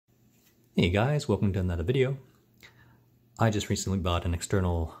Hey guys, welcome to another video. I just recently bought an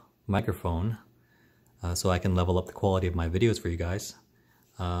external microphone so I can level up the quality of my videos for you guys.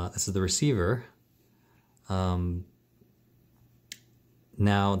 This is the receiver. Now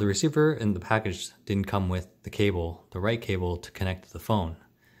the receiver in the package didn't come with the cable, the right cable to connect to the phone.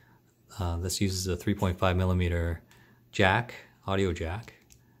 This uses a 3.5mm jack, audio jack,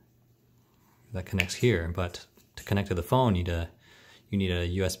 that connects here, but to connect to the phone you need a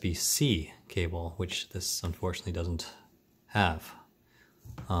USB-C cable, which this unfortunately doesn't have.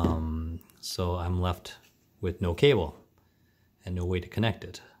 So I'm left with no cable and no way to connect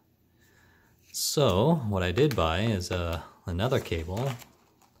it. So what I did buy is another cable.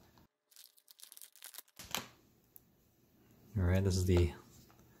 Alright, this is the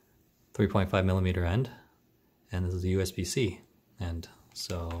 3.5mm end, and this is the USB-C end.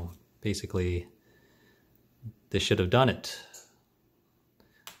 So basically this should have done it.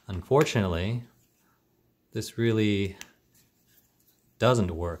 Unfortunately, this really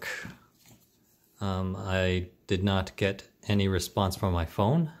doesn't work. I did not get any response from my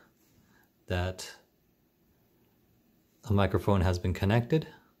phone that a microphone has been connected.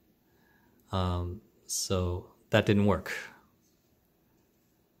 So that didn't work.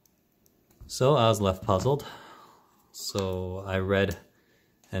 So I was left puzzled. So I read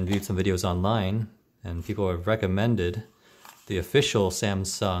and viewed some videos online, and people have recommended the official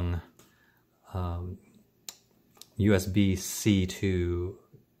Samsung USB-C to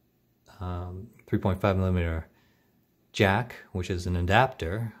 3.5mm jack, which is an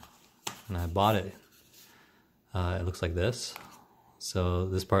adapter, and I bought it. It looks like this. So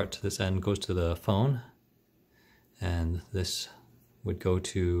this part to this end goes to the phone, and this would go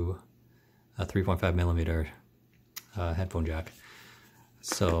to a 3.5mm headphone jack.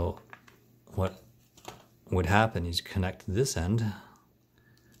 So what would happen is you connect this end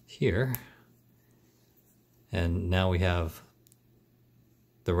here, and now we have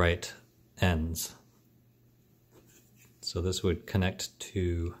the right ends. So this would connect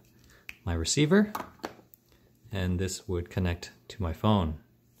to my receiver, and this would connect to my phone,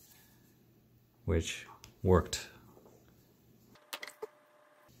 which worked.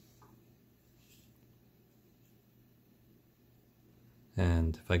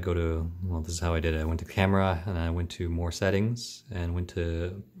 And if I go to, well, this is how I did it. I went to camera, and I went to more settings, and went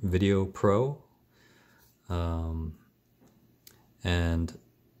to Video Pro. And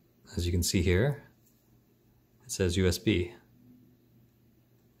as you can see here, it says USB.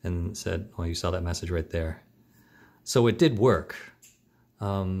 And it said, well, you saw that message right there. So it did work.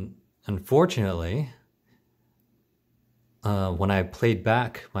 Unfortunately, when I played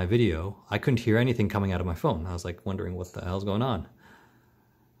back my video, I couldn't hear anything coming out of my phone. I was like wondering what the hell's going on.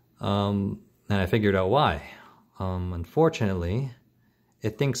 And I figured out why. Unfortunately,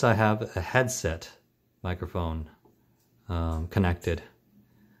 it thinks I have a headset microphone connected.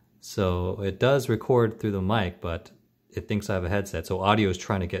 So it does record through the mic, but it thinks I have a headset. So audio is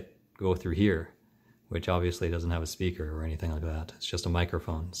trying to go through here, which obviously doesn't have a speaker or anything like that. It's just a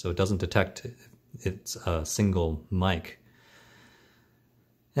microphone. So it doesn't detect it's a single mic.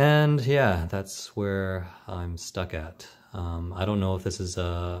 And yeah, that's where I'm stuck at. I don't know if this is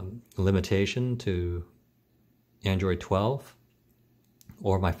a limitation to Android 12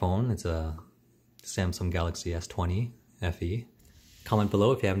 or my phone. It's a Samsung Galaxy S20 FE. Comment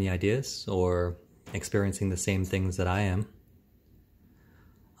below if you have any ideas or experiencing the same things that I am.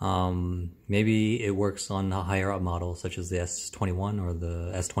 Maybe it works on a higher up model such as the S21 or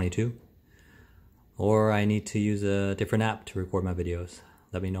the S22. Or I need to use a different app to record my videos.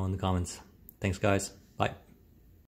 Let me know in the comments. Thanks guys. Bye.